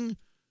going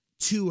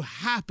to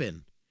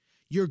happen.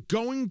 You're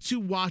going to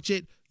watch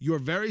it your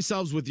very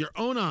selves with your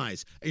own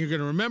eyes, and you're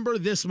going to remember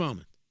this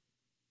moment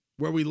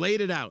where we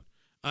laid it out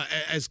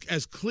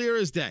as clear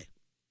as day.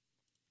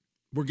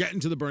 We're getting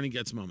to the Bernie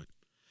Getz moment.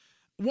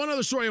 One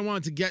other story I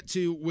wanted to get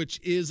to,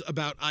 which is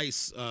about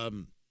ICE,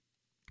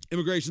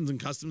 Immigrations and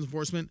Customs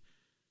Enforcement.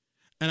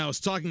 And I was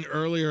talking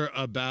earlier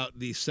about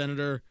the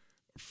senator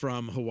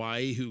from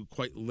Hawaii who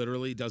quite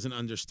literally doesn't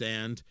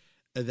understand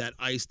that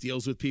ICE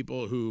deals with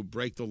people who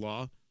break the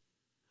law.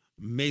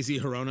 Mazie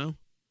Hirono.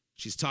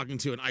 She's talking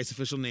to an ICE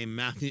official named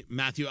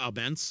Matthew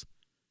Albence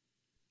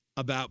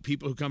about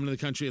people who come into the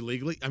country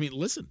illegally. I mean,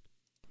 listen.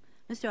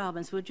 Mr.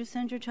 Albence, would you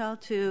send your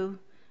child to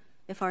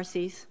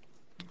FRCs?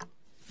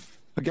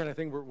 Again, I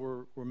think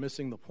we're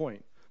missing the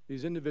point.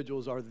 These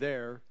individuals are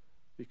there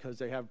because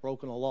they have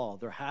broken a law.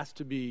 There has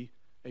to be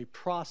a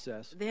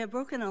process. They have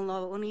broken a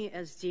law only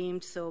as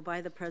deemed so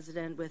by the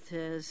president with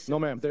his... No,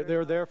 ma'am.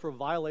 They're there for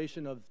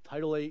violation of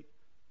Title 8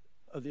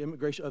 of the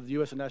Immigration of the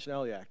U.S. and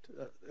Nationality Act.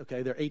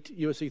 Okay, they're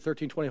U.S.C.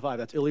 1325.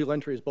 That's illegal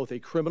entry is both a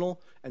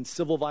criminal and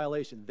civil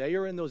violation. They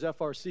are in those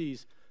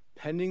FRCs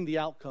pending the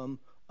outcome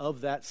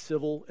of that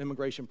civil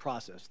immigration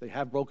process. They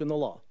have broken the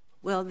law.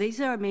 Well, these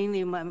are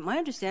mainly, my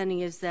understanding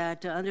is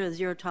that under the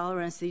zero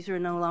tolerance, these are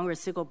no longer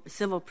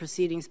civil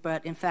proceedings,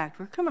 but in fact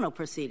were criminal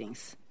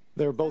proceedings.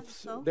 They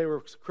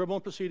were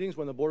criminal proceedings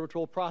when the Border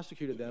Patrol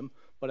prosecuted them,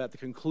 but at the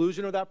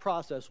conclusion of that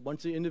process,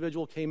 once the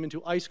individual came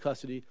into ICE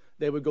custody,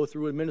 they would go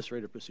through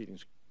administrative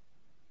proceedings.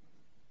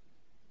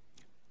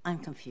 I'm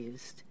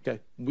confused. Okay.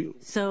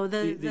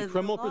 The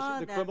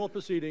criminal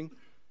proceeding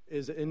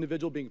is an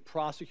individual being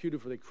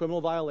prosecuted for the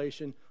criminal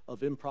violation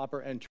of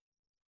improper entry.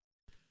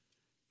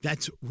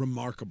 That's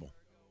remarkable.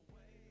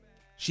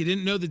 She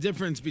didn't know the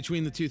difference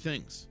between the two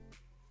things.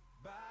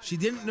 She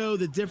didn't know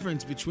the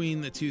difference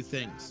between the two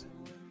things.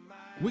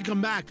 When we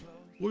come back,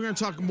 we're going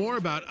to talk more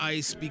about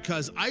ICE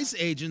because ICE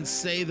agents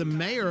say the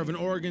mayor of an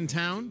Oregon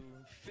town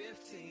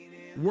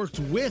worked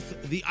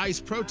with the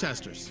ICE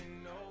protesters.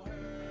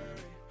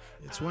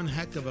 It's one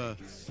heck of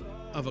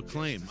a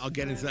claim. I'll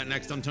get into that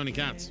next on Tony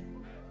Katz.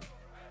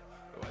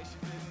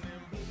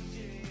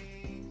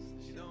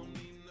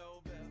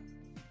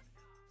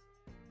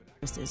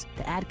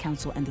 The Ad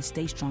Council and the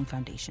Stay Strong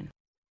Foundation.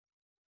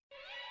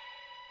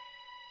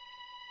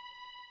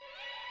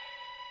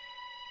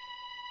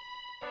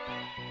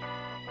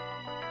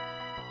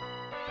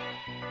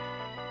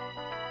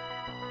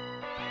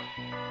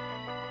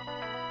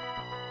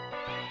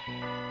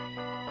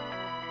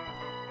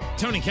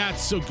 Tony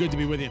Katz, so good to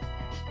be with you.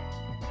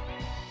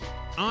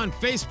 On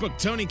Facebook,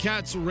 Tony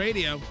Katz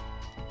Radio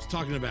was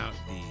talking about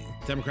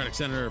the Democratic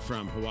senator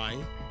from Hawaii,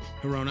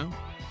 Hirono,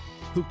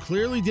 who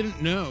clearly didn't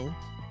know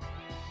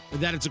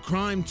that it's a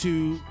crime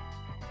to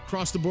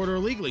cross the border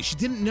illegally. She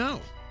didn't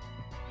know.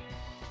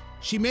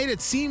 She made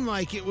it seem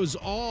like it was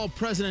all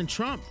President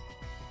Trump,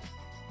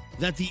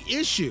 that the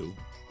issue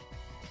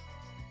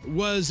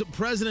was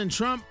President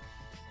Trump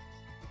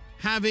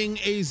having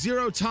a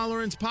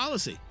zero-tolerance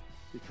policy.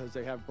 Because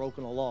they have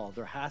broken a law.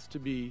 There has to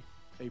be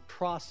a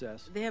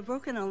process. They have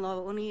broken a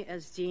law only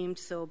as deemed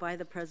so by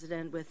the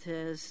president with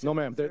his... No,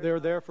 ma'am. They're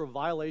there for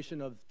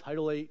violation of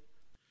Title 8.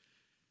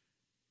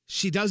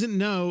 She doesn't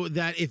know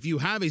that if you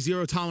have a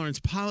zero-tolerance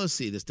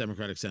policy, this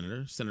Democratic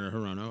senator, Senator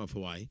Hirono of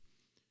Hawaii,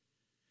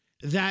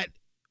 that,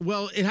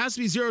 well, it has to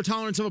be zero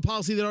tolerance of a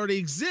policy that already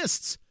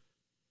exists.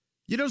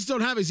 You just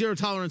don't have a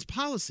zero-tolerance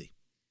policy.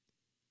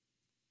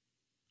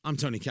 I'm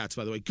Tony Katz,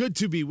 by the way. Good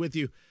to be with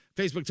you.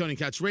 Facebook, Tony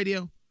Katz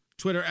Radio.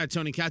 Twitter,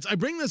 @Tony Katz. I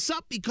bring this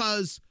up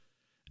because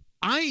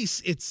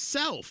ICE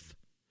itself,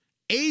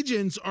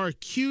 agents are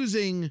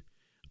accusing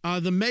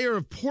the mayor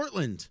of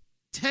Portland,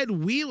 Ted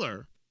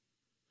Wheeler,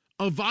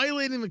 of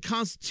violating the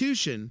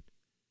Constitution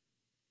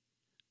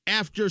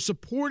after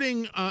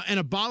supporting an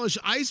abolish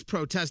ICE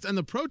protest and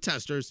the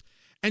protesters,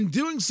 and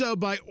doing so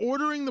by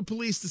ordering the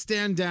police to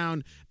stand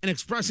down and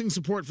expressing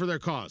support for their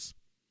cause.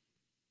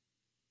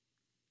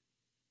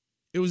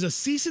 It was a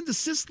cease and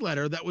desist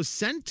letter that was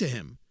sent to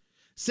him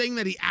saying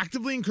that he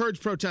actively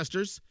encouraged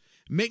protesters,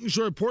 making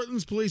sure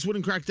Portland's police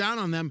wouldn't crack down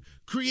on them,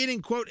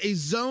 creating, quote, a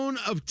zone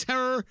of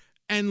terror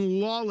and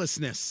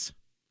lawlessness.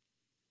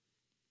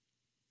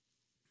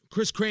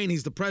 Chris Crane,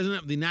 he's the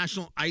president of the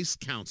National ICE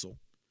Council,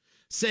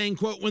 saying,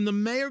 quote, when the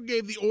mayor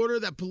gave the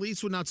order that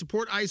police would not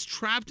support ICE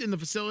trapped in the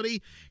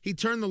facility, he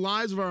turned the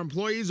lives of our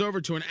employees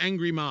over to an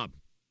angry mob.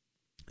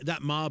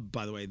 That mob,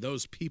 by the way,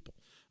 those people,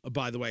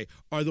 by the way,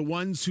 are the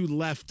ones who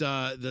left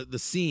the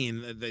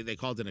scene. They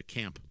called it a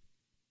camp.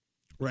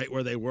 Right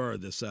where they were,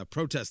 this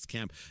protest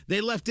camp.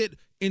 They left it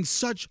in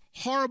such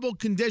horrible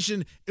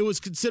condition, it was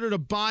considered a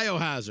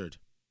biohazard.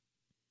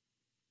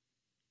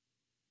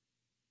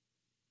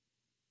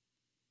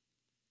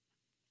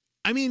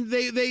 I mean,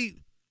 they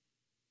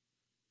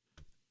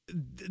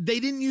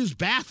didn't use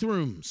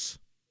bathrooms.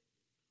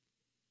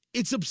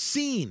 It's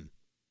obscene.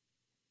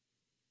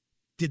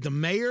 Did the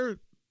mayor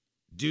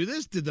do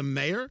this? Did the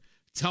mayor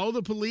tell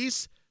the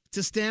police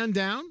to stand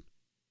down?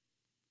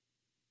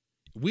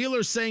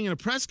 Wheeler saying in a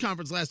press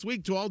conference last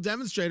week to all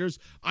demonstrators,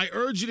 I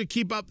urge you to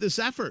keep up this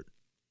effort.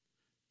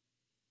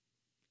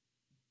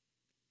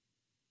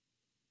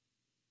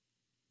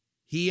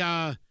 He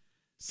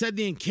said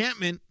the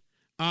encampment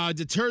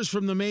deters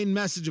from the main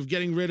message of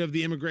getting rid of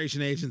the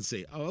immigration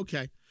agency. Oh,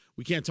 okay.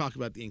 We can't talk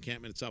about the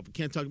encampment itself. We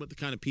can't talk about the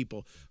kind of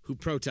people who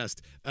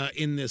protest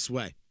in this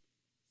way.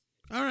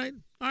 All right.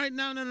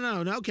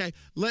 No. Okay,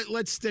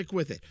 let's stick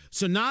with it.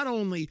 So not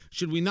only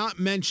should we not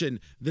mention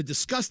the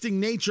disgusting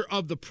nature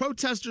of the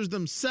protesters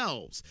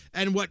themselves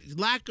and what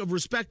lack of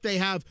respect they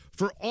have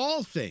for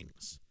all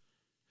things,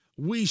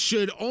 we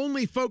should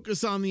only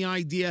focus on the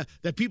idea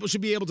that people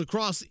should be able to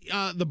cross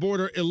the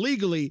border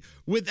illegally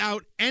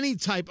without any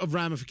type of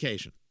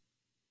ramification.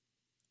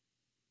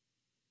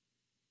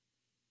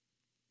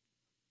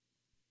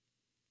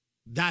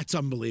 That's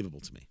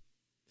unbelievable to me.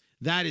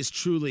 That is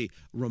truly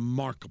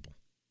remarkable.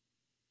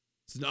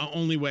 It's the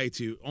only way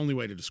to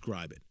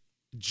describe it.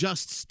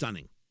 Just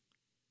stunning.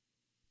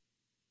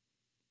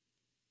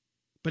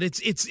 But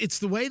it's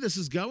the way this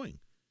is going.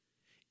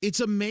 It's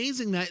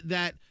amazing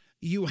that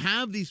you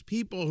have these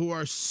people who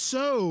are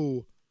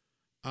so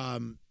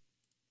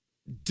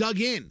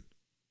dug in.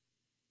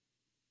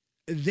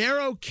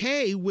 They're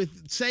okay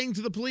with saying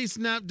to the police,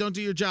 "No, don't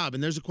do your job."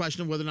 And there's a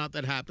question of whether or not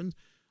that happens.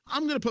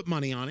 I'm going to put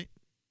money on it.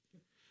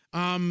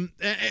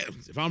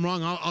 If I'm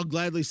wrong, I'll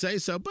gladly say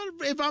so. But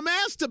if I'm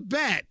asked to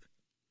bet,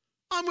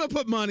 I'm going to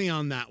put money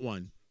on that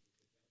one.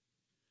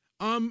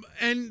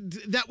 And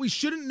that we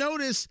shouldn't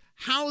notice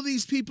how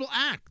these people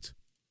act.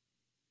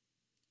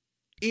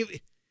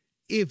 If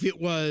it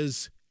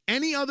was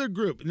any other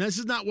group, and this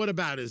is not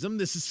whataboutism,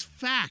 this is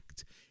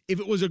fact. If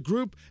it was a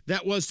group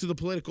that was to the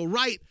political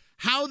right,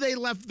 how they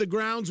left the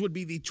grounds would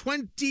be the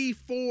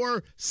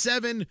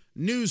 24/7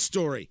 news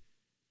story.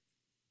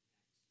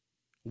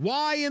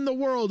 Why in the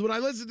world would I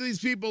listen to these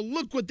people?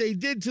 Look what they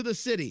did to the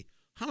city.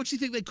 How much do you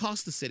think they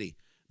cost the city,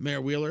 Mayor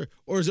Wheeler?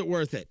 Or is it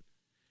worth it?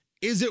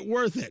 Is it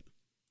worth it?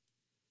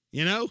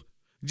 You know,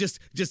 just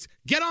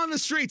get on the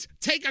streets,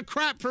 take a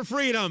crap for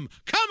freedom.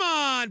 Come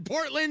on,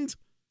 Portland.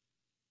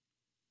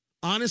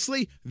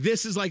 Honestly,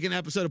 this is like an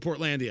episode of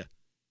Portlandia.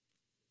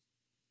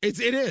 It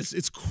is.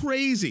 It's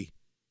crazy.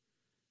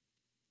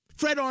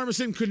 Fred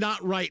Armisen could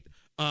not write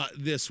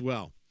this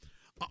well.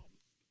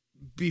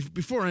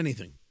 Before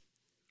anything,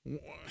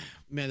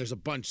 man, there's a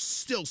bunch,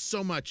 still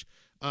so much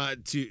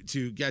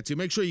to get to.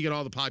 Make sure you get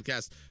all the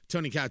podcasts,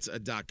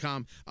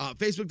 TonyKatz.com.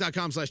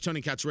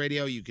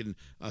 Facebook.com/TonyKatzRadio. You can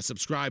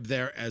subscribe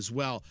there as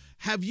well.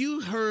 Have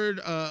you heard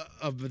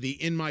of the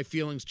In My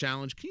Feelings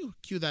challenge? Can you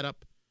cue that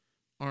up,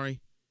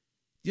 Ari?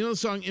 You know the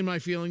song In My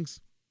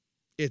Feelings?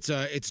 It's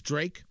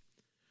Drake.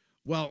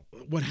 Well,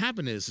 what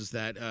happened is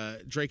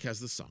that Drake has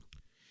this song.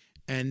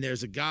 And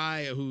there's a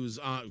guy who's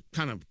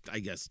kind of, I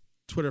guess,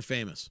 Twitter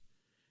famous.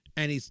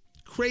 And he's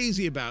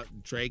crazy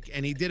about Drake.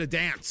 And he did a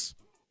dance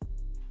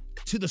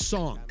to the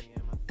song.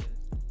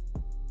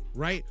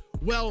 Right?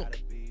 Well,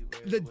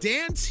 the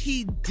dance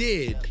he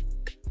did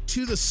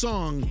to the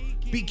song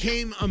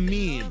became a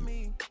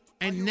meme.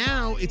 And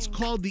now it's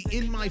called the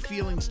In My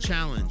Feelings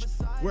Challenge,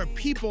 where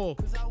people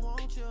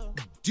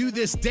do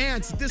this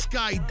dance that this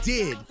guy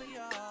did.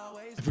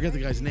 I forget the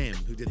guy's name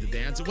who did the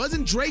dance. It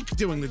wasn't Drake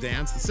doing the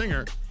dance, the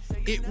singer.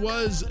 It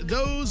was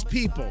those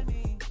people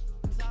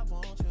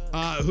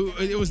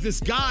it was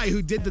this guy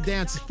who did the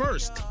dance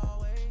first.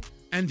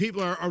 And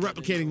people are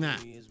replicating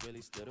that.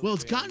 Well,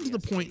 it's gotten to the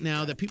point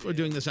now that people are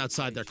doing this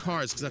outside their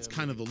cars because that's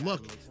kind of the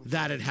look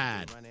that it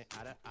had.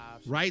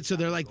 Right? So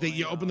they're like,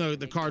 you open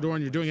the car door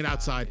and you're doing it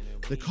outside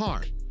the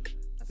car.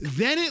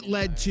 Then it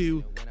led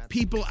to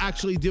people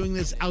actually doing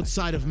this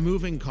outside of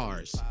moving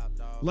cars.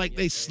 Like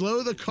they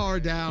slow the car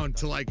down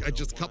to like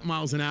just a couple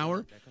miles an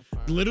hour,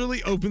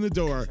 literally open the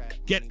door,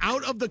 get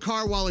out of the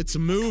car while it's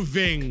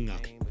moving,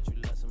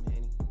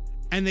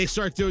 and they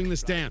start doing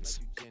this dance.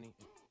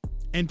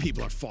 And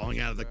people are falling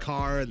out of the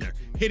car and they're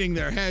hitting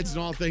their heads and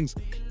all things.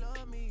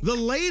 The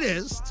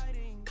latest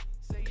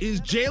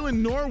is Jalen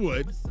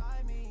Norwood,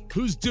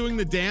 who's doing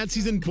the dance.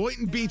 He's in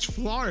Boynton Beach,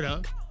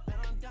 Florida.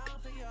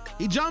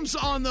 He jumps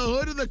on the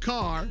hood of the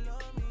car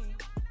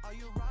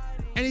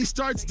and he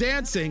starts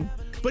dancing,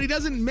 but he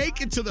doesn't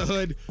make it to the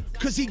hood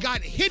because he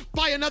got hit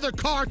by another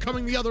car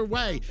coming the other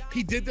way.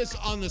 He did this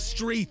on the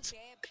street.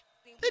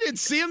 They didn't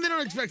see him. They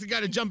don't expect the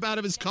guy to jump out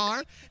of his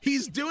car.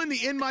 He's doing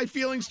the In My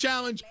Feelings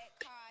challenge.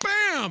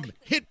 Bam!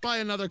 Hit by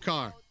another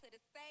car.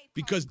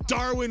 Because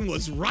Darwin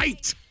was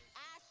right.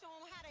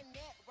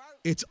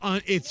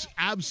 It's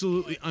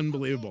absolutely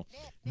unbelievable.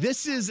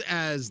 This is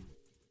as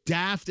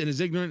daft and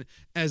as ignorant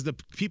as the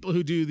people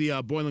who do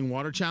the boiling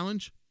water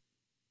challenge.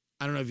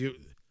 I don't know if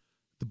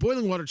the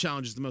boiling water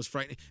challenge is the most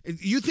frightening.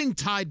 You think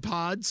Tide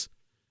Pods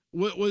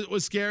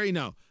was scary?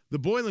 No. The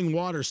boiling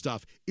water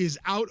stuff is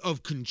out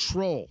of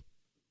control.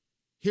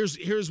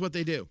 Here's what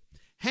they do.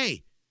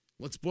 Hey,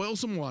 let's boil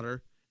some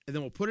water, and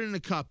then we'll put it in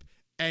a cup,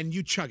 and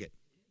you chug it.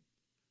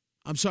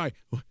 I'm sorry.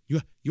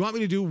 You want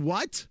me to do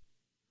what?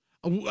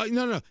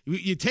 No.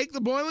 You take the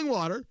boiling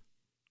water,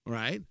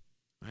 right?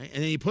 And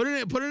then you put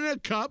it in a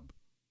cup,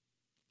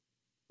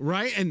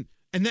 right? And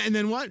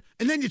then what?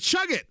 And then you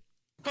chug it.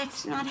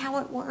 That's not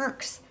how it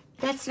works.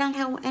 That's not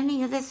how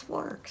any of this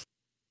works.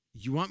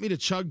 You want me to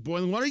chug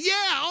boiling water?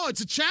 Yeah. Oh,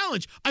 it's a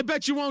challenge. I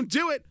bet you won't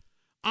do it.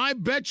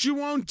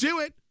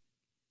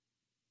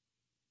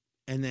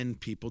 And then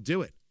people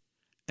do it.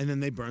 And then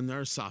they burn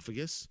their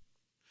esophagus.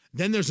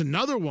 Then there's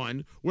another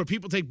one where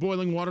people take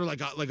boiling water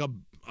like a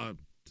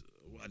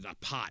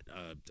pot,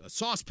 a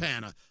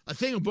saucepan, a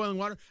thing of boiling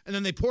water, and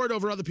then they pour it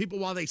over other people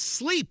while they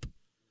sleep.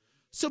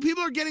 So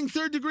people are getting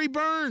third-degree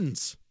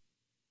burns.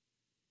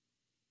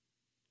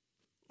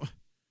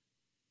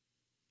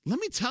 Let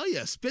me tell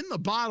you, spin the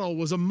bottle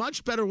was a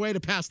much better way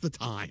to pass the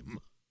time.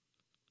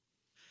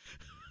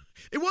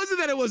 It wasn't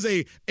that it was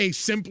a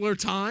simpler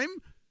time.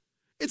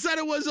 It's that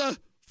it was a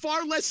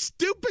far less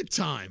stupid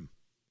time.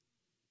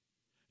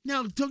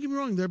 Now, don't get me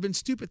wrong. There have been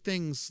stupid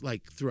things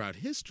like throughout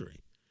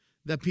history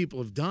that people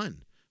have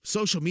done.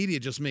 Social media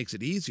just makes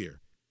it easier.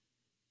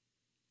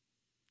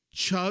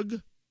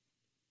 Chug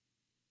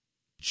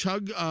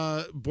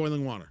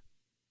boiling water.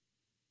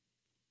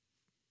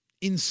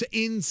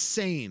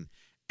 Insane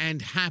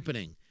and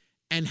happening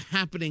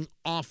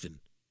often.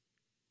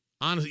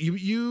 Honestly,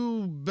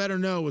 you better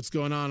know what's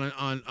going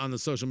on the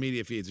social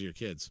media feeds of your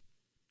kids.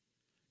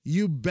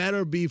 You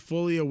better be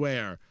fully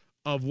aware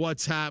of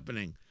what's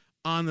happening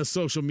on the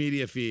social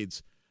media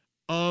feeds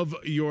of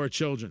your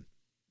children.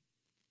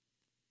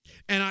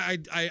 And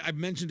I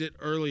mentioned it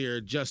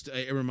earlier, just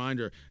a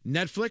reminder.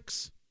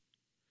 Netflix,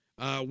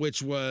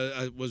 which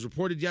was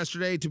reported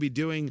yesterday to be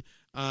doing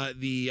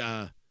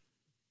the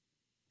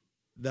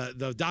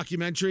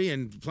documentary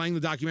and playing the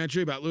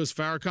documentary about Louis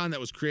Farrakhan that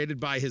was created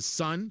by his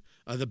son,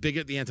 the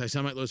bigot, the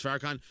anti-Semite Louis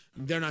Farrakhan.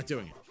 They're not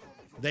doing it.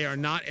 They are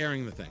not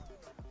airing the thing.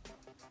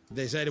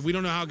 They said, if we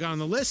don't know how it got on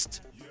the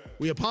list,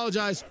 we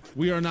apologize.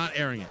 We are not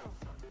airing it.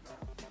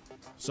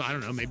 So I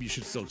don't know. Maybe you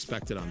should still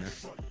expect it on there.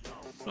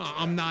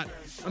 I'm not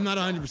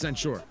 100%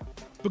 sure.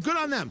 But good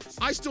on them.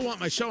 I still want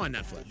my show on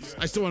Netflix.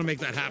 I still want to make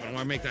that happen. I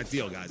want to make that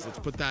deal, guys. Let's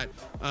put that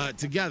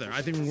together.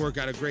 I think we'll work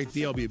out a great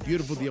deal. It'll be a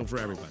beautiful deal for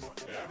everybody.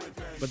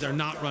 But they're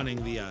not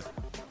running the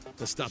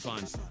stuff on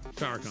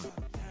Farrakhan.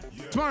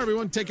 Tomorrow,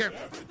 everyone. Take care.